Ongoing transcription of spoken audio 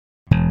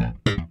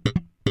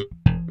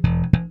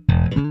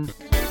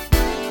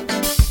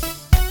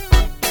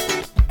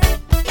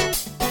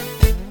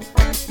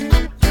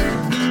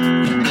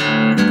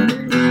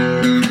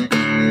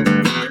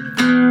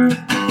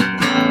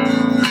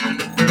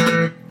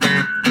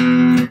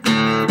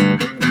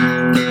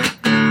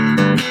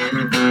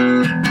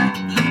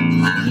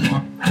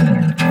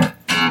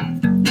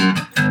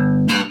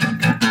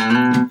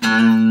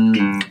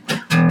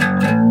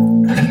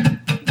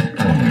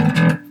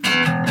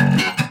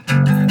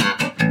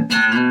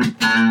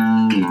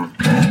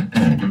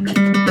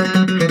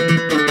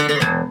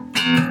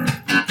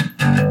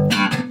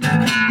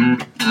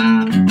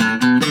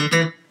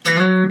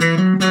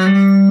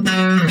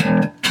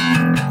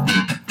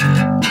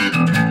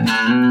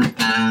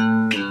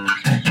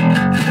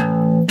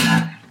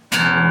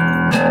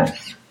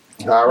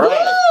All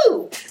right.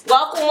 Woo!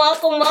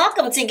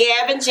 Welcome to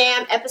Gavin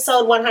Jam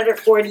episode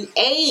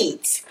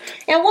 148.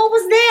 And what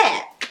was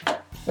that?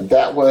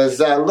 That was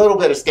a little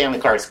bit of Stanley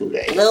Clark School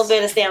Days. A little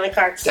bit of Stanley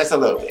Clark. Just a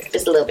little bit.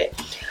 Just a little bit.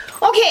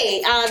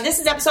 Okay, this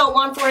is episode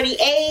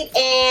 148,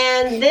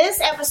 and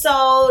this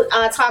episode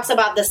talks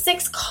about the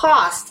 6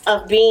 costs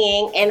of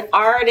being an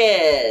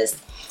artist.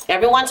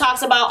 Everyone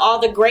talks about all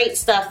the great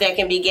stuff that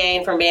can be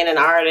gained from being an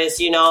artist,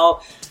 you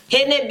know,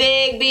 hitting it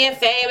big, being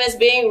famous,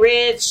 being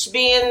rich,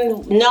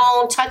 being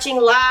known, touching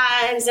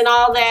lives, and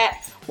all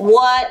that.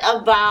 What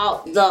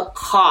about the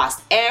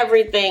cost?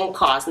 Everything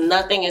costs.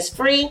 Nothing is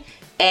free,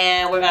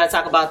 and we're going to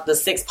talk about the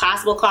 6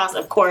 possible costs.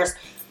 Of course,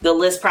 the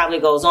list probably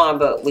goes on,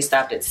 but we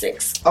stopped at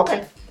 6.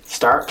 Okay.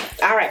 Start.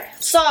 All right.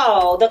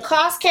 So the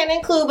costs can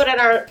include, but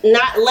are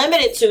not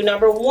limited to,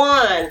 number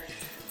 1,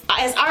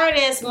 as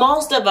artists,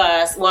 most of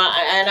us, well,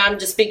 and I'm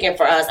just speaking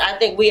for us, I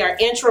think we are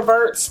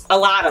introverts, a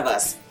lot of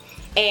us.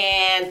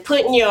 And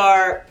putting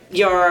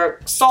your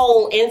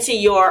soul into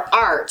your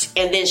art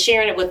and then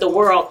sharing it with the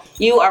world,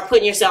 you are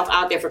putting yourself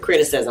out there for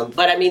criticism.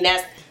 But I mean,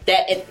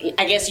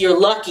 I guess you're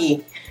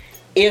lucky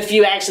if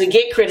you actually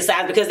get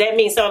criticized, because that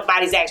means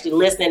somebody's actually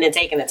listening and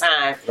taking the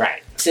time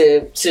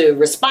to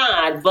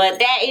respond. But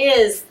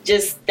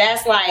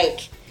that's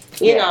like,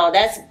 you know,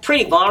 that's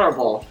pretty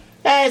vulnerable.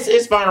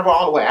 It's vulnerable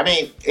all the way. I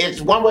mean,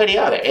 it's one way or the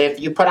other. If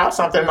you put out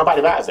something,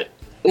 nobody buys it.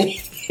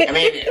 I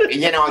mean,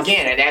 you know,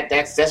 again,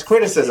 that's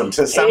criticism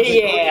to some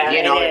people. Yeah,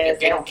 you know, if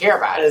they don't care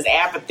about it. It's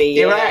apathy.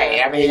 You're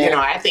right. I mean, you know,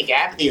 I think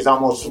apathy is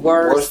almost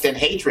worse than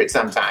hatred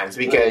sometimes,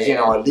 because, you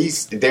know, at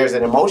least there's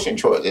an emotion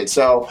towards it.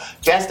 So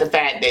that's the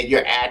fact that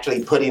you're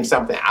actually putting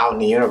something out in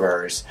the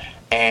universe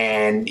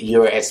and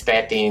you're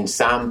expecting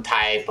some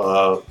type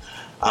of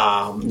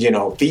you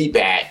know,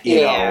 feedback,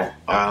 you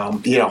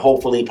know,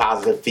 hopefully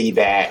positive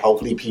feedback,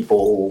 hopefully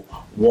people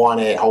want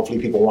it, hopefully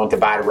people want to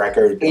buy the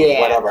record, or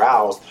whatever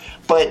else.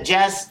 But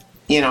just,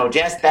 you know,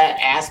 just that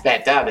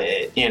aspect of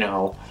it, you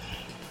know,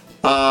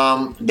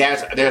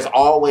 there's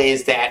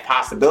always that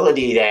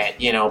possibility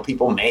that, you know,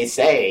 people may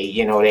say,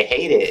 you know, they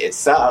hate it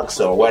sucks,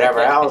 or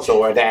whatever else,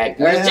 or that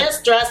it's just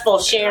stressful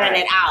sharing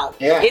it out.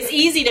 It's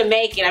easy to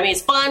make it. I mean,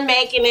 it's fun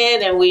making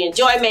it and we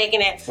enjoy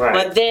making it,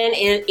 but then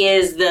it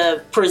is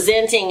the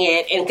presenting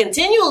it and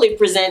continually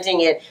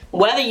presenting it,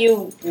 whether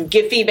you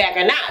get feedback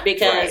or not,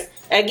 because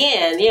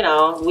again, you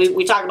know,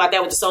 we talked about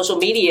that with the social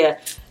media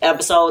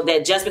episode,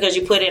 that just because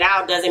you put it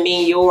out doesn't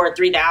mean your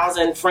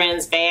 3,000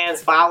 friends, fans,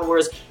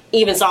 followers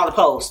even saw the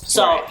post.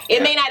 So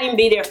it may not even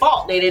be their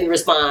fault they didn't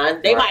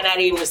respond. They might not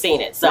even have seen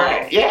it. So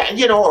yeah,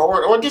 you know,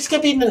 or just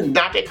could be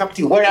not their cup of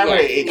tea, whatever.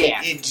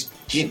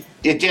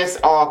 It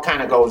just all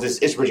kind of goes,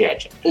 it's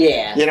rejection.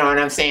 Yeah. You know, and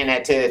I'm saying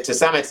that to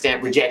some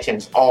extent, rejection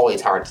is always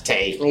hard to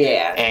take.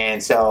 Yeah.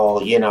 And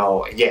so, you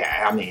know,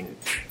 I mean,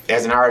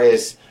 as an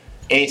artist,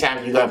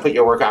 anytime you're going to put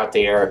your work out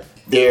there,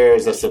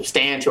 there's a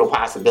substantial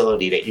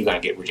possibility that you're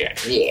going to get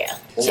rejected.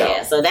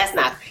 So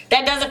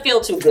that doesn't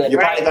feel too good,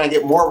 You're probably going to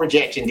get more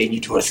rejection than you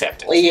do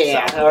acceptance.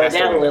 Yeah, or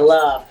definitely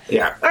love.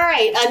 Yeah. All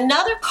right,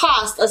 another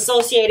cost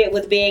associated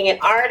with being an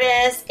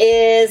artist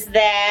is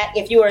that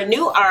if you are a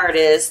new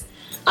artist,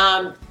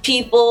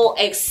 people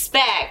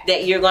expect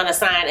that you're going to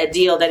sign a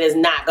deal that is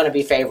not going to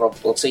be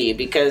favorable to you,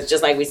 because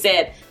just like we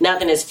said,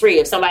 nothing is free.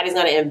 If somebody's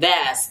going to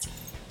invest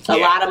a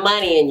lot of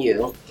money in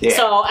you. Yeah.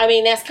 So, I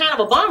mean, that's kind of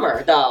a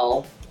bummer,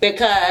 though,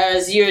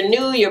 because you're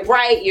new, you're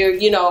bright, you're,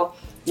 you know,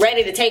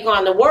 ready to take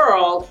on the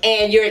world,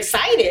 and you're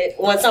excited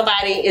when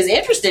somebody is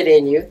interested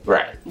in you.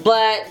 Right.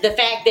 But the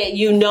fact that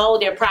you know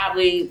they're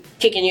probably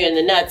kicking you in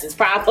the nuts is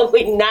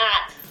probably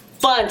not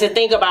fun to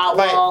think about.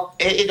 But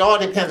it all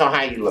depends on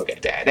how you look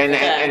at that.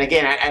 And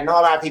again, I know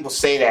a lot of people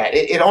say that.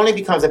 It only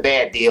becomes a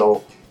bad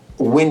deal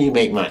when you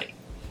make money.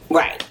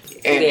 Right.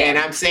 And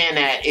I'm saying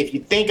that if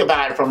you think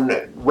about it from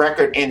the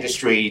record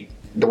industry,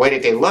 the way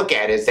that they look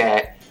at it is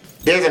that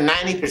there's a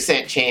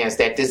 90% chance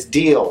that this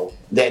deal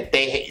that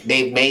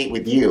they've made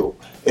with you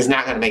is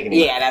not going to make any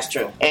money. Yeah, that's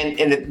true.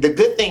 And the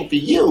good thing for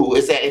you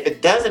is that if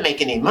it doesn't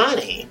make any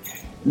money,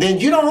 then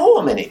you don't owe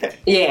them anything.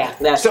 Yeah,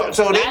 that's true.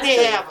 So they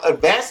may have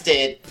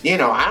invested, you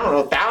know, I don't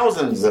know,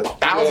 thousands of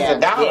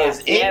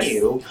dollars in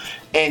you,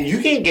 and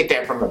you can't get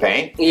that from a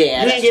bank.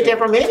 Yeah, you can't get that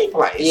from any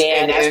place.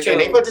 Yeah, that's true.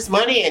 And they put this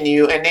money in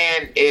you, and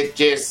then it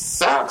just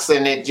sucks,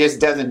 and it just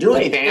doesn't do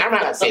anything. I'm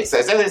not going to say it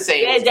sucks. It doesn't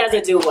say it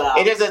doesn't do well.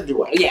 It doesn't do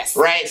well. Yes.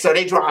 Right? So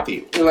they drop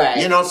you.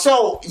 Right. You know,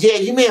 so, yeah,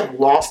 you may have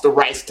lost the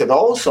rights to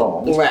those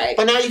songs. Right.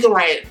 But now you can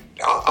write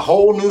a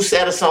whole new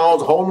set of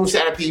songs, a whole new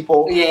set of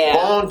people. Yeah. Go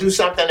on, do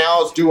something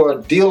else, do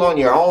a deal on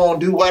your own,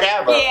 do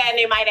whatever. Yeah, and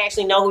they might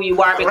actually know who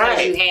you are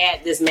because you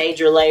had this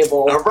major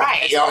label.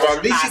 Right. Or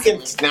at least you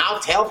can now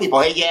tell people,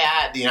 hey,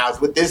 you know, I was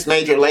with this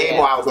major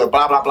label, I was with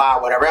blah, blah, blah,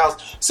 whatever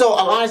else. So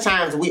a lot of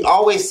times we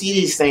always see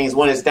these things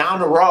when it's down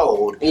the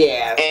road.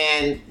 Yeah.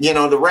 And, you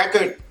know, the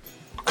record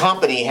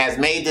company has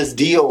made this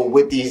deal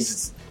with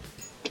these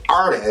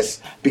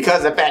artists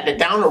because of the fact that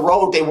down the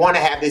road they want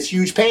to have this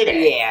huge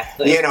payday. Yeah.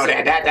 You know,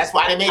 that's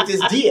why they make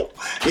this deal.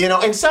 You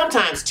know, and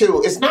sometimes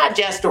too, it's not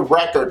just the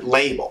record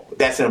label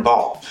that's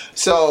involved.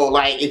 So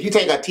like if you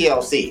take a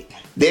TLC,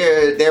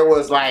 there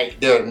was like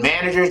there are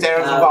managers that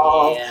are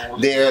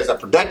involved, there's a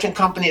production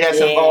company that's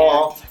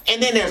involved,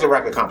 and then there's a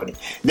record company.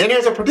 Then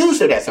there's a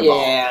producer that's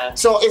involved. Yeah.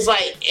 So it's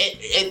like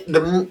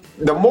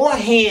the more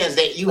hands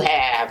that you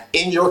have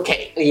in your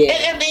cake. Yeah.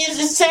 I mean, it's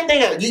the same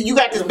thing. You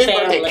got this big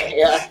birthday cake.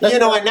 Yeah. You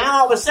know, and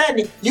now all of a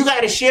sudden you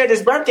got to share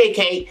this birthday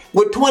cake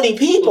with 20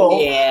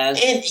 people. Yeah.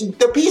 And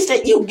the piece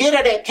that you get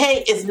of that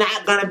cake is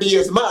not going to be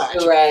as much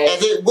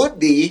as it would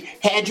be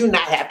had you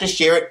not have to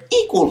share it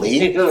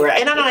equally. Right.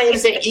 And I'm not even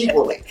saying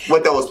equally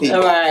with those people.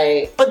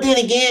 Right. But then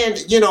again,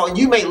 you know,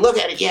 you may look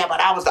at it, but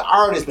I was the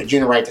artist, but you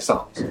didn't write the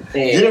songs.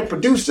 Yeah. You didn't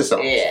produce the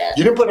songs. Yeah.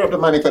 You didn't put up the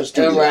money for the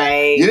studio.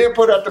 Right. You didn't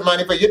put up the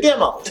money for your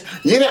demos.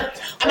 You didn't.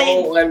 I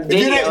mean,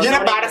 you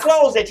didn't buy the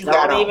clothes that you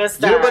got on. You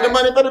didn't put the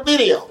money for the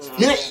videos.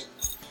 You didn't.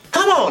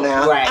 Come on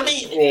now. Right. I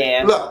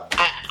mean, look,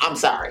 I'm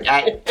sorry.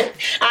 I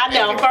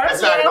know.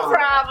 Personal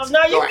problem.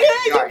 No, you're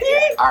good. You're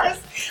good. All right.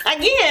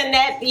 Again,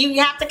 that you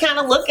have to kind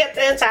of look at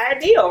the entire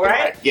deal,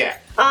 right? Yeah.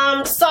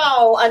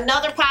 So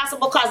another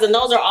possible cost, and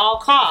those are all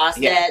costs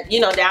that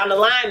down the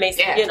line makes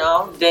it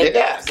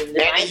does.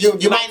 And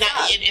you might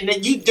not, and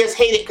then you just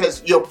hate it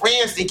because your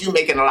friends think you're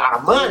making a lot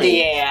of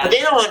money. Yeah. But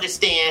they don't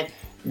understand.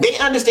 They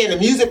understand the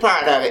music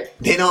part of it.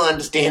 They don't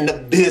understand the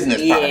business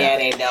part of it. Yeah,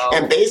 they don't.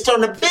 And based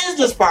on the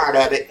business part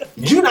of it,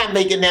 you're not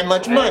making that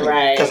much money.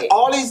 Right. Because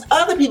all these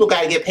other people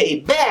got to get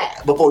paid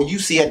back before you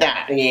see a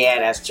dime. Yeah,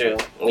 that's true.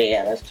 All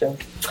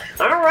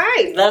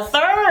right. The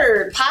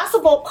third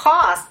possible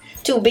cost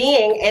to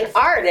being an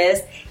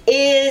artist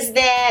is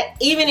that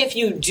even if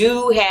you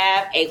do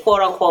have a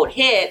quote-unquote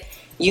hit,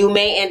 you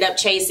may end up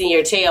chasing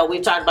your tail.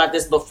 We've talked about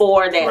this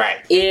before,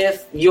 that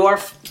if your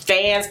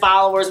fans,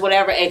 followers,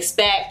 whatever,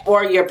 expect,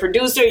 or your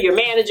producer, your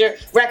manager,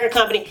 record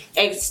company,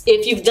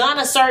 if you've done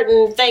a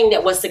certain thing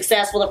that was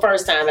successful the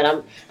first time,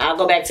 and I'll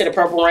go back to the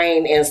Purple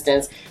Rain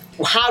instance,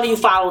 how do you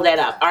follow that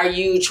up? Are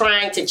you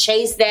trying to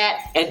chase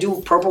that and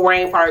do Purple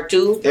Rain Part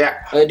 2? Yeah.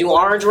 Or do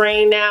Orange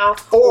Rain now?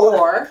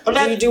 Or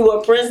do you do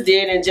what Prince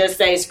did and just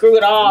say, screw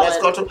it all?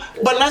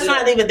 But let's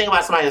not even think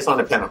about somebody that's on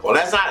the pinnacle.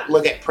 Let's not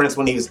look at Prince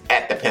when he was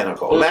at the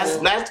pinnacle.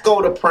 Mm-hmm. Let's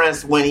go to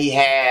Prince when he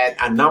had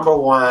a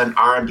 #1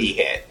 R&B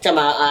hit. Come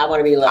on, I Want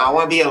to Be Loved. I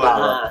Want to Be a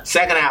Lover.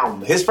 Second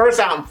album. His first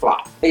album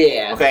flopped.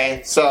 Yeah.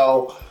 Okay,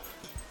 so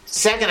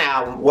second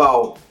album,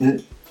 well,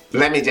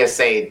 let me just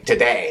say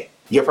today,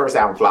 your first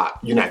album flop,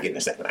 you're not getting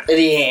a second album.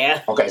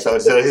 Yeah. Okay, so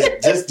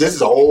this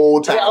is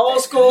old time.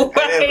 Old school,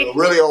 right?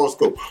 Really old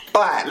school.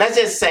 But let's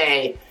just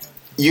say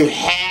you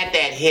had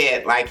that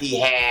hit like he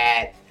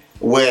had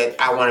with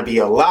I Want to Be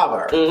a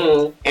Lover.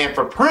 Mm-hmm. And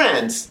for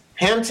Prince,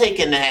 him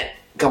taking that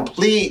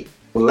complete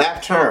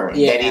left turn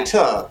that he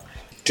took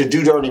to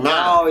do Dirty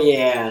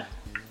Mind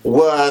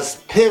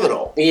was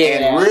pivotal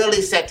and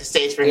really set the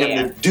stage for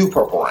him to do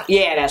Purple Rain.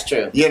 Yeah, that's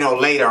true.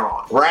 Later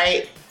on,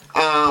 right?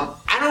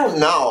 I don't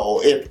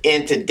know if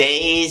in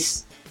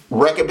today's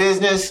record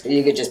business,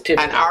 you could just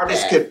pivot. An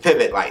artist could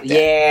pivot like that.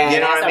 Yeah,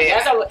 you know what I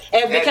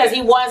mean. And because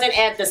he wasn't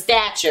at the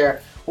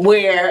stature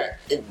where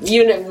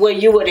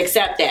you would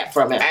accept that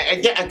from him.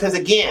 Because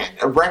again,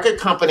 record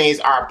companies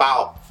are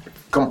about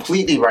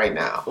completely right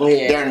now.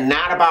 Yeah. They're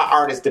not about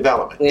artist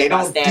development. They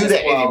don't do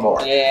that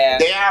anymore. Yeah.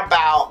 They are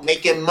about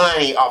making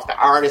money off the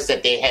artists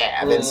that they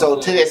have. And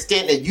so to the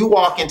extent that you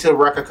walk into a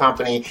record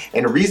company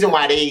and the reason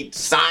why they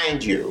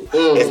signed you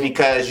is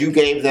because you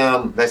gave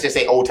them, let's just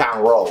say, Old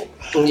Town Road.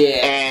 Yeah.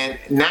 And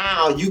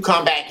now you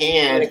come back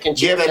in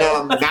giving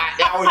them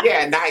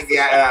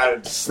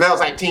Smells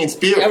Like Teen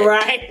Spirit.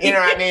 Right. You know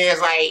what I mean?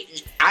 It's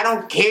like, I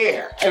don't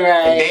care.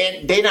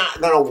 Right. They're not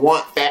going to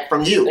want that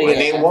from you. And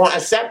they won't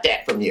accept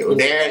that from you.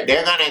 They're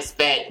going to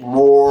expect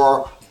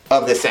more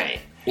of the same.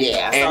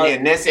 Yeah. And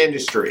in this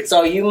industry.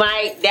 So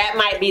that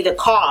might be the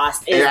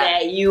cost, is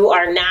that you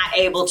are not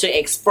able to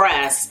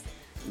express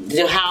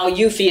how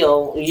you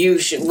feel you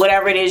should,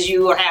 whatever it is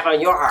you have on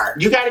your heart.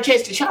 You got to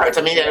chase the charts.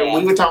 I mean,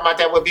 we were talking about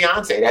that with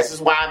Beyonce. This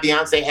is why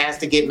Beyonce has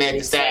to get Meg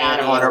Thee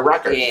Stallion on her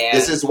record. Yeah.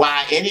 This is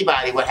why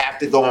anybody would have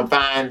to go and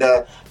find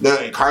the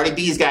Cardi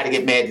B's got to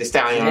get Meg Thee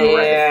Stallion on the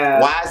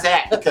record. Why is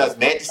that? Because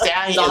Meg Thee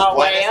Stallion is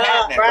what is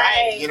happening,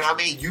 right? You know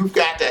what I mean? You've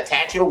got to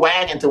attach your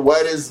wagon to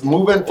what is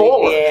moving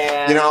forward.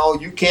 Yeah. You know,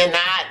 you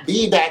cannot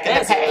be back in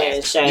the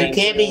past. You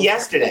can't be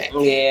yesterday.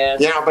 Yeah.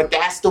 You know, but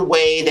that's the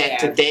way that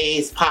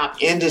today's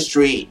pop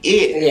industry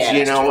is,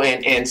 you know,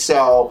 and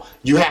so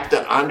you have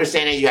to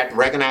understand it, you have to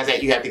recognize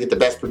that, you have to get the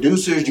best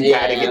producers, you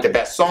got to get the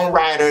best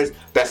songwriters,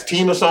 best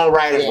team of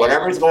songwriters,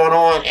 whatever's going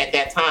on at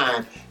that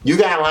time, you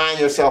got to align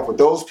yourself with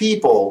those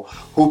people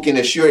who can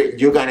assure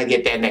you're going to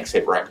get that next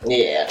hit record.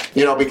 Yeah.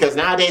 You know, because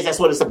nowadays that's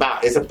what it's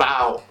about. It's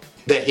about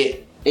the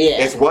hit.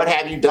 Yeah. It's what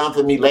have you done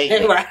for me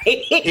lately? Right.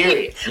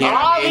 Period. You know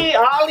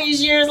all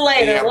these years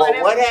later. Yeah,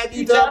 but what have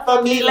you done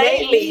for me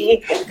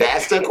lately?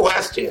 That's the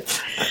question.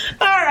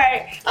 All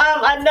right.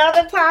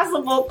 Another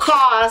possible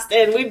cost,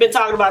 and we've been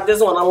talking about this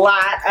one a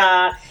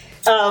lot,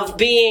 of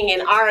being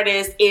an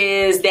artist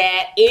is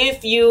that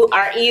if you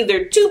are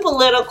either too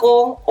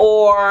political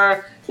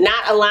or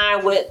not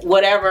aligned with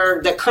whatever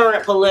the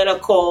current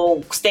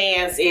political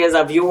stance is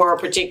of your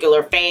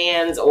particular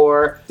fans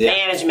or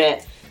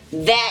management,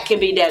 that can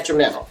be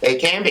detrimental. It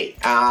can be.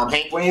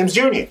 Hank Williams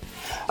Jr.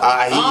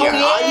 Are you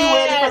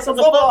ready for some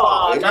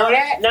football? You know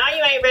that? Now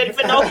you ain't ready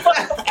for no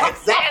football.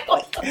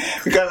 Exactly.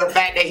 Because of the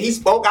fact that he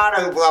spoke out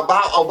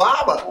about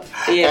Obama.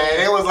 Yeah.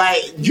 And it was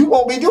like, you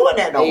won't be doing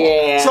that no more.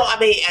 Yeah. So, I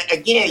mean,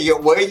 again,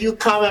 where you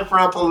coming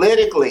from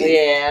politically,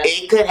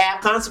 it could have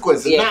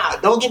consequences. Yeah. Now,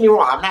 don't get me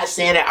wrong. I'm not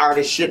saying that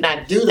artists should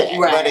not do that.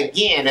 Right. But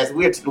again, as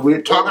we're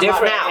talking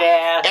about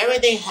now,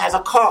 everything has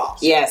a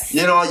cost. Yes.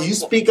 You know, you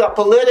speak up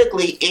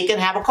politically, it can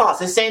have a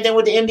cost. The same thing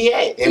with the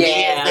NBA. The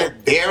NBA has been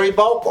very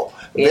vocal.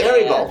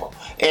 Very vocal.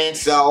 And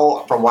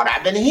so, from what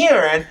I've been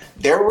hearing,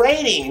 their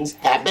ratings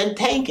have been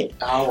tanking.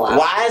 Oh, wow.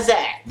 Why is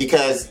that?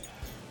 Because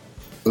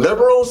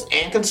liberals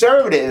and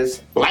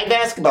conservatives like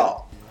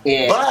basketball.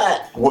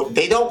 Yeah. But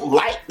they don't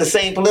like the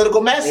same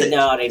political message.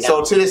 No, they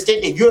don't. So, to the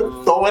extent that you're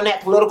throwing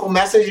that political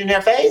message in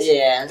their face,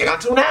 they're going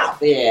to tune out.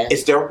 Yeah.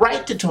 It's their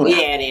right to tune out.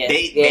 Yeah, it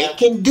is. They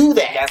can do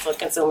that. That's what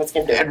consumers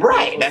can do.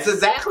 Right. That's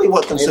exactly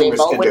what consumers can do. They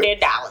vote with their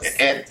dollars.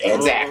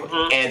 Exactly.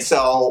 Mm-hmm. And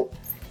so,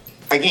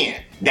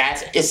 again,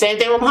 that's the same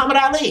thing with Muhammad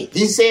Ali.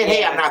 He said,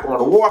 hey, I'm not going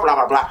to war, blah,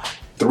 blah, blah.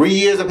 3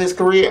 years of his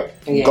career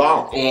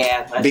gone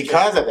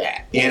because of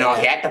that. You know,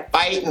 he had to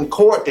fight in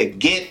court to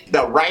get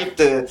the right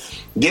to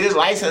get his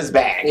license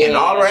back and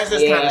all the rest of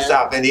this kind of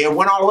stuff. And it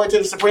went all the way to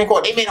the Supreme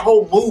Court. They made a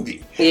whole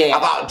movie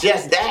about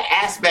just that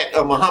aspect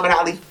of Muhammad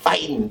Ali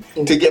fighting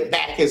to get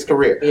back his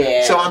career.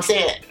 So I'm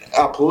saying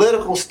a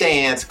political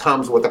stance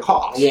comes with a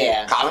cost.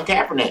 Colin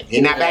Kaepernick,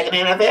 he's not back in the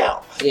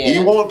NFL.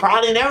 He won't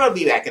probably never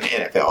be back in the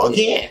NFL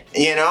again.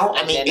 You know,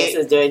 I mean,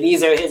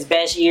 these are his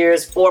best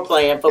years for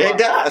playing football. It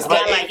does. It's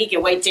not like he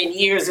can wait 10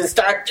 years and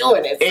start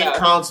doing it. It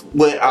comes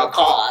with a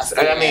cost.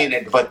 I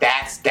mean, but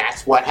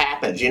that's what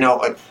happens. You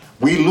know,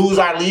 we lose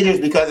our leaders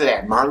because of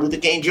that. Martin Luther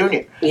King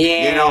Jr.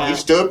 You know, he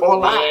stood for a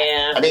lot.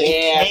 I mean,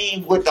 it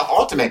came with the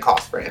ultimate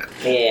cost for him.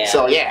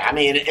 So, I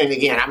mean, and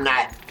again, I'm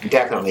not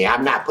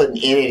putting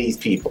any of these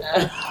people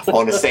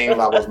on the same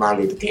level as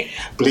Martin Luther King.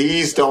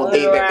 Please don't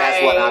think that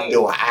that's what I'm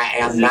doing. I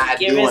am not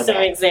doing that. Give me some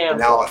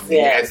examples. No,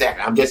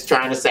 exactly. I'm just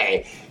trying to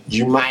say,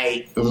 you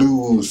might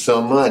lose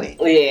some money.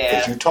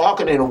 Because you're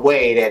talking in a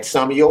way that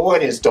some of your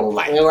audience don't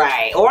like.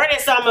 Right. Or that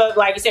some of,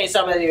 like you say,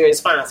 some of your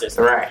sponsors.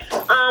 Right.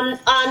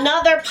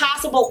 Another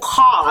possible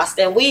cost,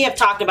 and we have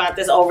talked about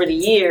this over the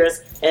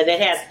years, and it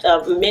has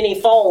many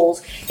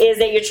folds, is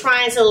that you're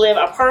trying to live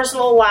a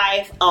personal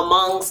life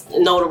amongst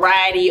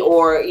notoriety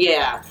or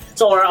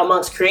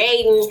amongst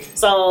creating.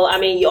 So, I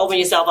mean, you open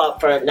yourself up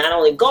for not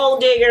only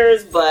gold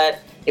diggers, but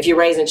if you're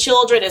raising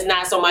children, it's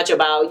not so much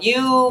about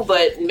you,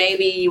 but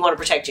maybe you want to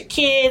protect your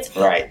kids.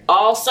 Right.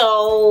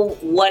 Also,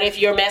 what if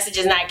your message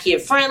is not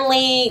kid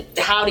friendly?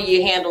 How do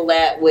you handle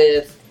that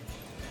with...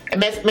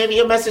 Maybe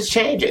your message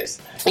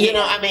changes. You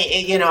know, I mean,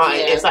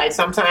 it's like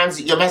sometimes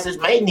your message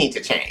may need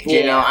to change.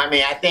 You know, I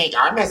mean, I think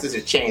our message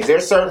has changed.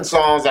 There's certain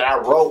songs that I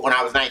wrote when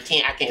I was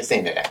 19, I can't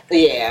sing to that.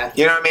 Yeah.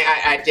 You know what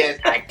I mean?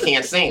 I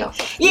can't sing them.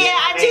 Yeah,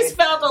 I just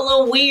felt a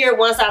little weird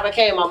once I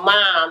became a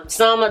mom,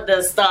 some of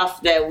the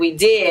stuff that we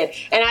did.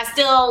 And I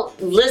still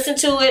listen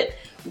to it,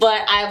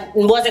 but I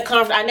wasn't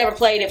comfortable. I never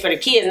played it for the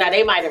kids. Now,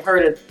 they might have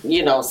heard it,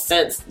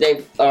 since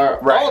they are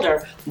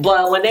older.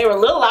 But when they were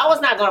little, I was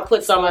not going to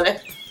put some of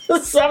that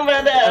album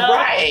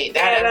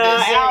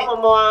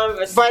on.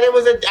 But it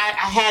was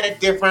I had a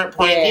different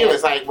point of view.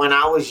 It's like when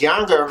I was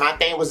younger, my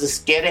thing was to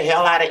scare the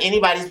hell out of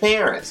anybody's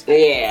parents.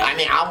 Yeah. I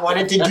mean, I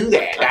wanted to do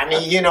that. I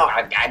mean,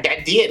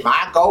 I did.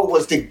 My goal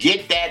was to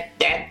get that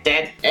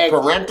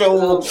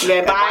parental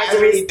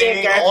advisory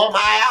sticker on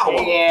my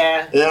album.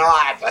 Yeah.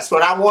 That's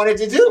what I wanted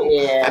to do.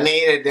 Yeah. I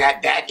mean,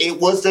 that it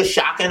was the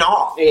shock and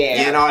awe.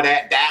 Yeah.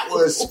 That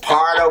was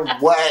part of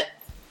what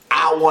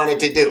I wanted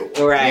to do.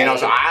 Right.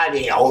 So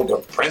the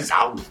prince,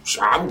 I'm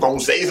going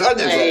to say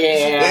something.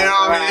 I'm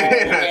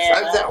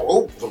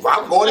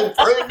going in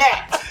further than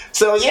that.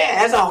 So,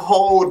 that's a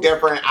whole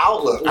different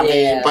outlook. I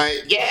mean, but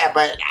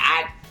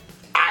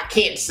I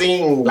can't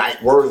sing like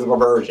Words of a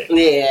Virgin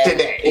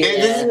today.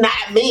 This is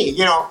not me.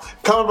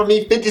 Coming from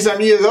me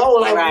 50-something years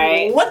old, like,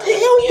 what the hell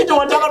are you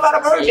doing talking about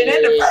a virgin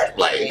in the first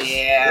place?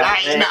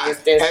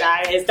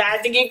 It's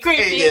time to get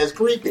creepy. It is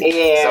creepy.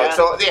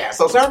 Yeah.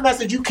 So certain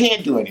message you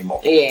can't do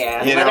anymore.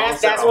 Yeah.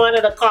 That's one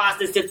of the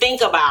costs is to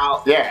think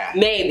about. Yeah.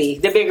 Maybe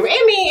the bigger.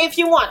 I mean, if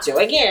you want to.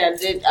 Again,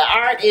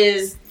 art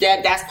is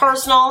that's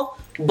personal.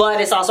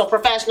 But it's also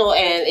professional,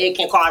 and it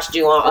can cost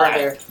you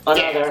on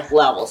other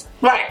levels.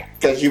 Right,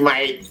 because you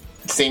might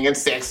singing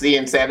sexy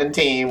and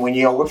 17 when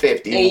you're over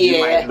 50. You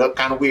might look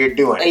kind of weird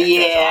doing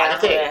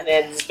it.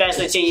 And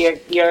especially to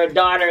your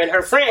daughter and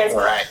her friends.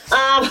 Right.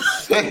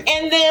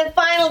 And then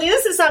finally,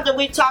 this is something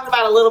we've talked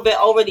about a little bit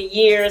over the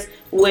years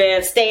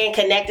with staying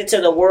connected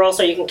to the world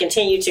so you can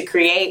continue to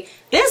create.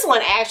 This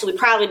one actually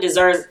probably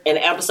deserves an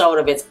episode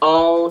of its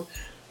own.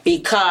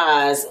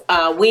 because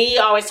we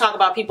always talk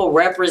about people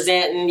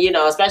representing, you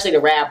know, especially the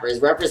rappers,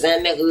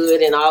 representing the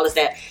hood and all this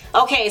that.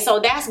 Okay, so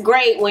that's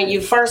great when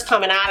you first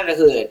coming out of the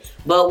hood.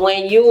 But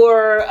when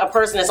you're a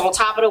person that's on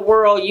top of the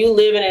world, you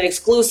live in an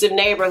exclusive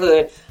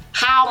neighborhood,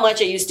 how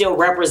much are you still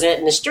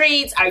representing the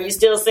streets? Are you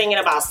still singing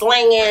about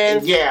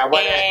slinging? Yeah.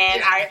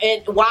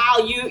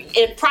 While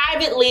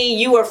privately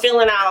you are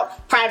filling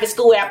out private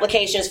school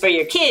applications for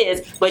your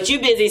kids, but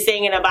you busy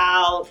singing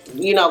about,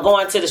 you know,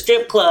 going to the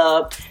strip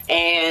club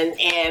and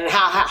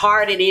how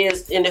hard it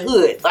is in the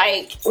hood.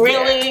 Like,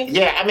 really?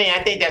 Yeah. I mean,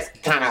 I think that's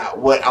kind of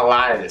what a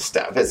lot of this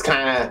stuff. It's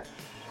kind of,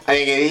 I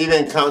think it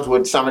even comes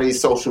with some of these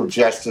social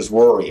justice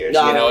warriors.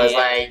 You know, it's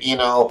like, you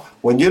know,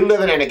 when you're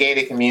living in a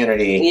gated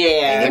community,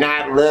 and you're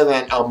not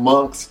living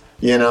amongst,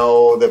 you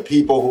know, the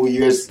people who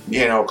you're,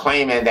 you know,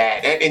 claiming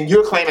that, and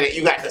you're claiming that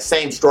you got the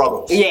same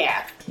struggles.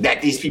 Yeah.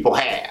 That these people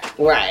have.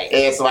 Right.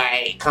 It's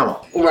like, come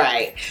on.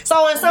 Right.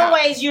 So in some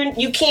ways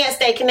you can't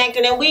stay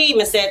connected, and we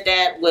even said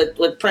that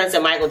with Prince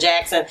and Michael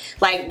Jackson,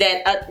 like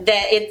that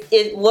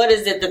it what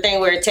is it, the thing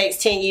where it takes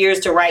 10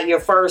 years to write your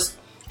first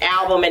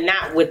album, and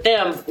not with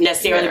them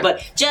necessarily,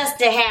 but just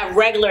to have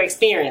regular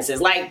experiences.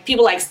 Like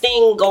people like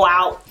Sting go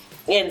out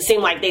and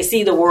seem like they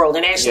see the world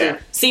and actually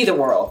see the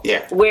world.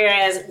 Yeah.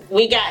 Whereas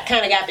we got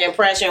the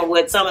impression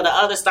with some of the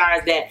other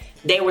stars that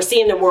they were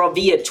seeing the world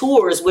via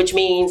tours, which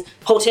means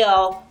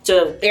hotel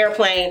to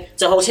airplane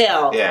to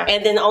hotel. Yeah.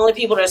 And then the only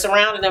people that are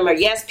surrounding them are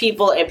yes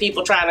people and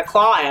people trying to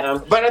claw at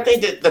them. But I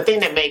think that the thing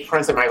that made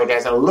Prince and Michael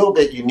Jackson a little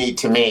bit unique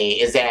to me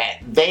is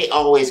that they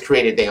always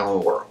created their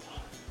own world.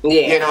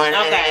 Yeah. You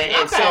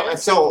know,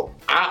 so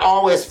I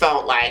always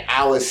felt like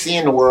I was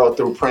seeing the world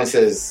through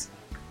Prince's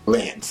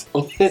lens.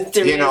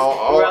 You know,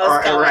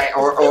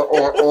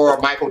 or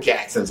Michael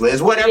Jackson's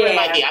lens, whatever it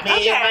might be. I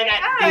mean, it might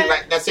not be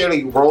like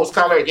necessarily rose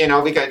colored, you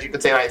know, because you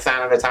could say like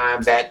Sign of the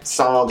Times, that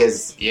song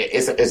is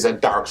a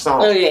dark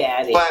song. Oh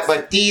yeah, it is.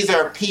 But these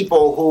are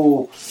people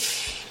who.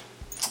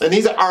 And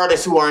these are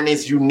artists who are in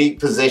this unique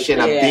position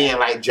of being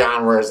like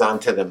genres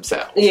unto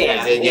themselves.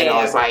 Yeah. You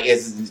know,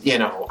 it's you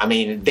know, I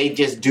mean, they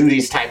just do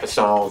these type of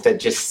songs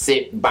that just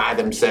sit by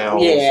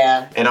themselves.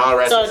 Yeah. And all the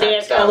rest of the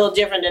stuff. So they're a little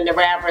different than the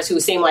rappers who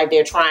seem like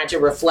they're trying to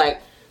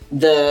reflect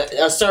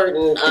a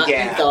certain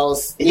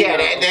ethos. Yeah,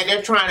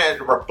 they're trying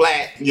to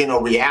reflect, you know,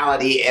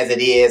 reality as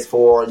it is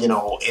for, you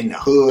know, in the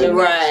hood,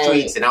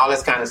 streets and all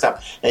this kind of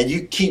stuff. And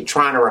you keep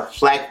trying to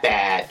reflect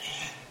that.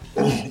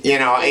 You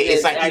know,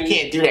 it's like you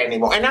can't do that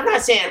anymore. And I'm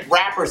not saying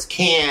rappers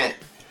can't,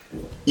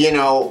 you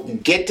know,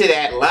 get to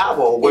that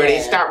level where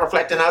they start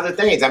reflecting other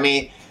things. I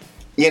mean,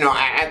 you know,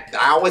 I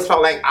always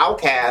felt like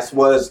Outkast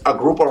was a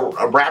group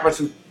of rappers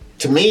who,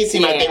 to me,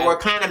 seemed like they were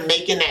kind of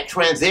making that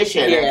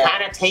transition and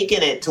kind of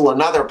taking it to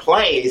another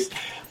place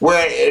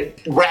where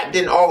rap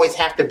didn't always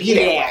have to be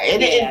that way.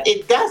 And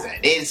it doesn't.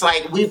 It's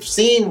like we've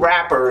seen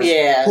rappers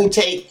who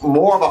take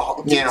more of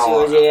a, you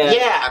know,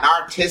 an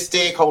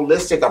artistic,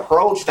 holistic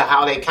approach to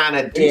how they kind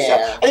of do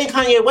stuff. I think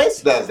Kanye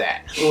West does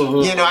that.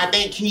 Mm-hmm. You know, I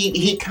think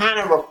he kind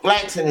of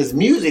reflects in his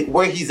music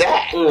where he's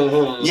at.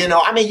 Mm-hmm. You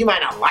know, I mean, you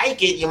might not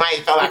like it. You might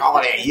feel like, oh,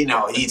 that, you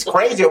know, he's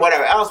crazy or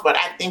whatever else. But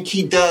I think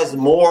he does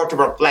more to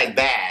reflect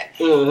that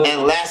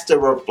and less to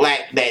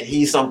reflect that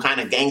he's some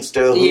kind of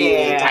gangster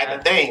type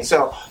of thing.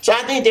 So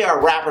I think there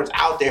are rappers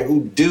out there who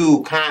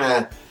do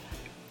kind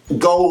of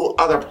go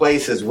other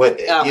places with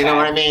it. Okay. You know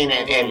what I mean?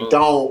 And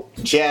don't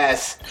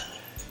just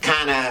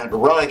kind of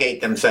relegate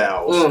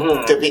themselves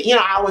to be, you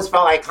know, I always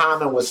felt like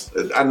Common was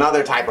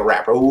another type of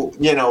rapper who,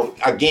 you know,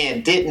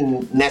 again,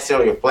 didn't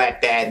necessarily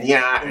reflect that. And, you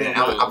know,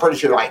 I'm pretty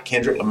sure like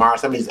Kendrick Lamar,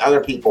 some of these other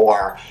people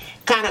are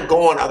kind of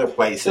going other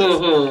places.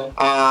 And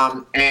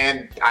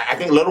I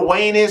think Lil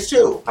Wayne is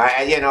too.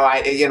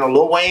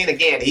 Lil Wayne,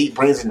 again, he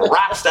brings in the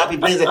rock stuff, he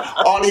brings in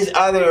all these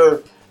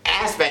other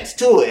aspects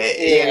to it,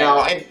 you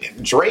know,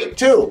 and Drake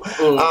too.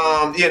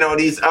 You know,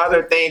 these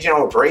other things, you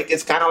know, Drake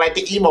is kind of like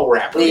the emo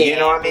rapper, you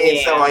know what I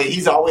mean? So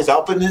he's always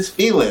up in his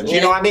feelings, you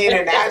know what I mean?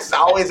 And that's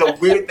always a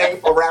weird thing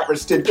for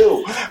rappers to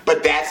do,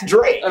 but that's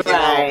Drake, you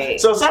know?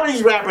 So some of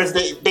these rappers,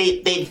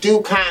 they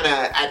do kind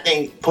of, I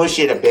think, push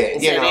it a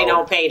bit, you know? They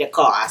don't pay the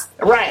cost.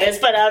 Right. It's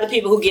for the other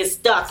people who get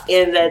stuck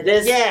in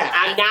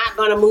I'm not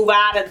going to move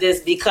out of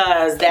this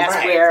because that's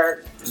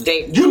where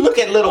you look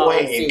at Lil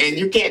Wayne, and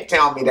you can't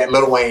tell me that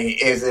Lil Wayne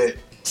isn't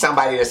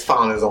somebody that's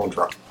following his own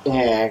drum.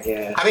 Yeah, I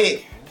guess. I mean,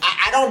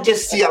 I don't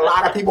just see a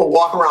lot of people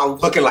walking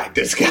around looking like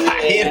this guy.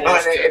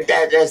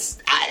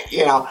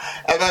 You know,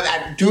 and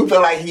I do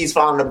feel like he's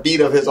following the beat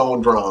of his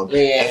own drum,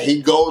 and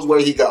he goes where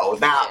he goes.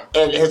 Now,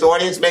 and his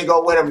audience may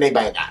go with him, they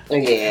may not.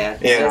 Yeah,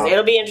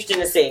 it'll be interesting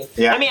to see.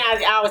 Yeah. I mean,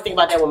 I always think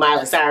about that with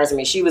Miley Cyrus. I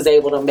mean, she was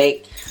able to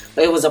make.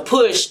 It was a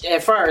push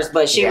at first,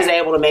 but she was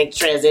able to make the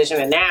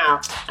transition, and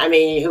now, I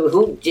mean,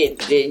 who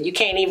did you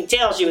can't even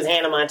tell she was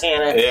Hannah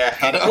Montana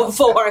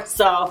before.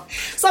 So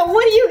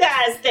what do you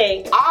guys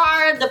think?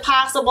 Are the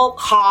possible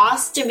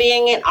costs to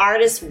being an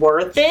artist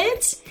worth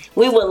it?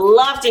 We would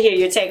love to hear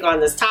your take on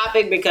this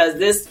topic because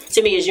this,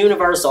 to me, is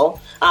universal.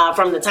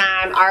 From the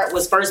time art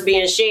was first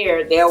being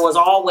shared, there was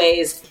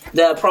always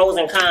the pros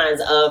and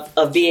cons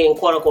of being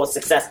quote unquote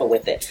successful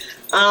with it.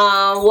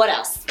 What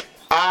else?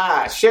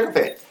 Sugar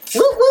Fit.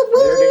 Woo, woo,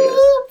 woo.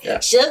 Yeah.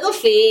 Sugar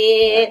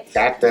Fit.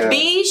 Got the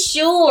Be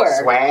sure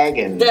swag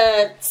and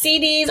the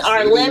CDs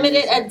are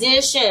limited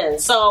edition.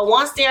 So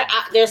once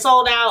they're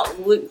sold out,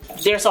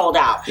 they're sold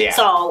out. Yeah.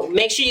 So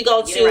make sure you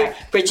go to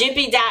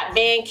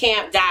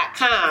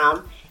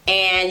prajimpy.bandcamp.com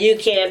and you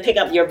can pick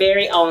up your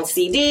very own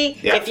CD.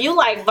 Yeah. If you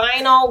like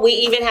vinyl, we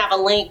even have a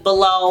link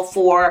below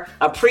for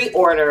a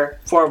pre-order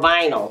for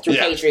vinyl through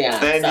Patreon.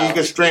 And you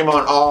can stream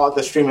on all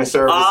the streaming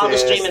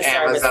services.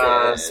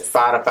 Amazon,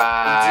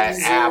 Spotify,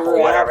 Deezer, Apple,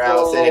 whatever Apple.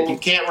 else. And if you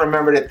can't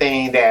remember the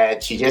thing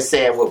that she just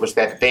said, what was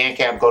that?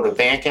 Bandcamp, go to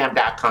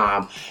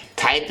bandcamp.com,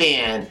 type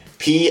in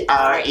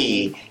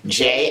PREJIPPIE,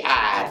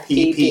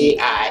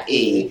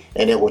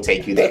 and it will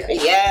take you there.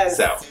 Yes.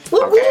 So,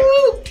 Woo-hoo.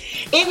 okay.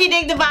 If you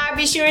dig the vibe,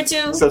 be sure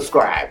to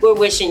Subscribe. We're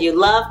wishing you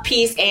love,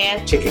 peace,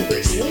 and Chicken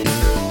grease.